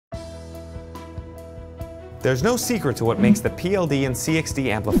There's no secret to what makes the PLD and CXD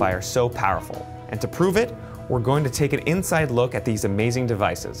amplifier so powerful, and to prove it, we're going to take an inside look at these amazing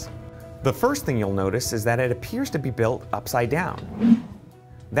devices. The first thing you'll notice is that it appears to be built upside down.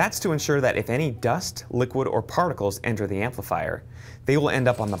 That's to ensure that if any dust, liquid, or particles enter the amplifier, they will end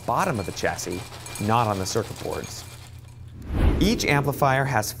up on the bottom of the chassis, not on the circuit boards. Each amplifier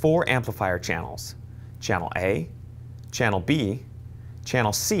has 4 amplifier channels: Channel A, Channel B,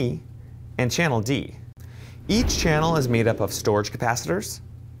 Channel C, and Channel D. Each channel is made up of storage capacitors,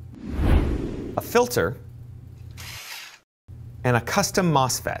 a filter, and a custom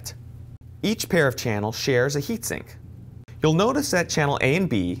MOSFET. Each pair of channels shares a heatsink. You'll notice that Channel A and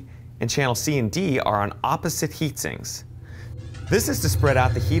B and Channel C and D are on opposite heatsinks. This is to spread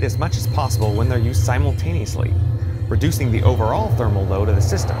out the heat as much as possible when they're used simultaneously, reducing the overall thermal load of the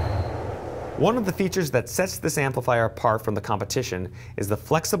system. One of the features that sets this amplifier apart from the competition is the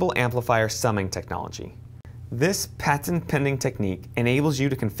flexible amplifier summing technology. This patent-pending technique enables you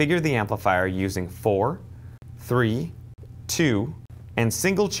to configure the amplifier using 4, 3, 2, and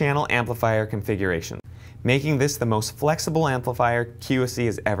single-channel amplifier configuration, making this the most flexible amplifier QSC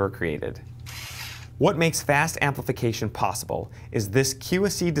has ever created. What makes fast amplification possible is this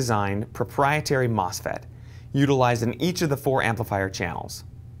QSC-designed proprietary MOSFET, utilized in each of the 4 amplifier channels.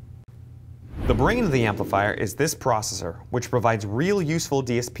 The brain of the amplifier is this processor, which provides real useful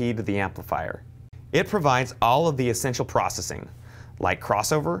DSP to the amplifier. It provides all of the essential processing, like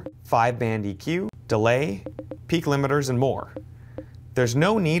crossover, 5-band EQ, delay, peak limiters, and more. There's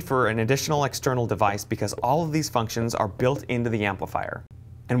no need for an additional external device because all of these functions are built into the amplifier.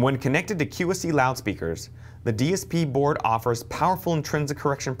 And when connected to QSC loudspeakers, the DSP board offers powerful intrinsic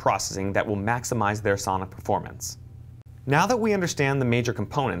correction processing that will maximize their sonic performance. Now that we understand the major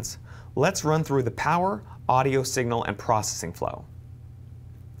components, let's run through the power, audio signal, and processing flow.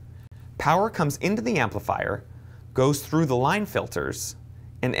 Power comes into the amplifier, goes through the line filters,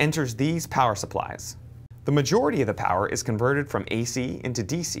 and enters these power supplies. The majority of the power is converted from AC into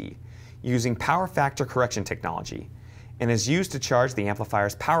DC using power factor correction technology and is used to charge the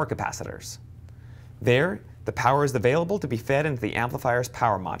amplifier's power capacitors. There, the power is available to be fed into the amplifier's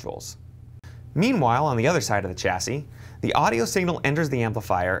power modules. Meanwhile, on the other side of the chassis, the audio signal enters the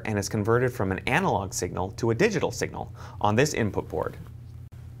amplifier and is converted from an analog signal to a digital signal on this input board.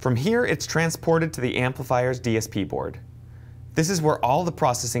 From here, it's transported to the amplifier's DSP board. This is where all the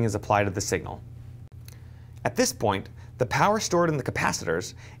processing is applied to the signal. At this point, the power stored in the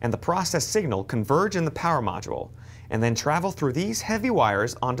capacitors and the processed signal converge in the power module and then travel through these heavy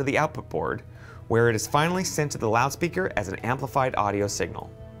wires onto the output board, where it is finally sent to the loudspeaker as an amplified audio signal.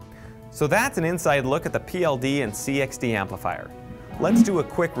 So that's an inside look at the PLD and CXD amplifier. Let's do a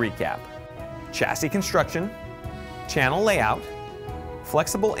quick recap. Chassis construction, channel layout,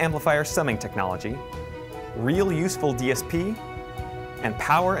 flexible amplifier summing technology, real useful DSP, and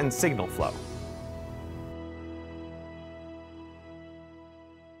power and signal flow.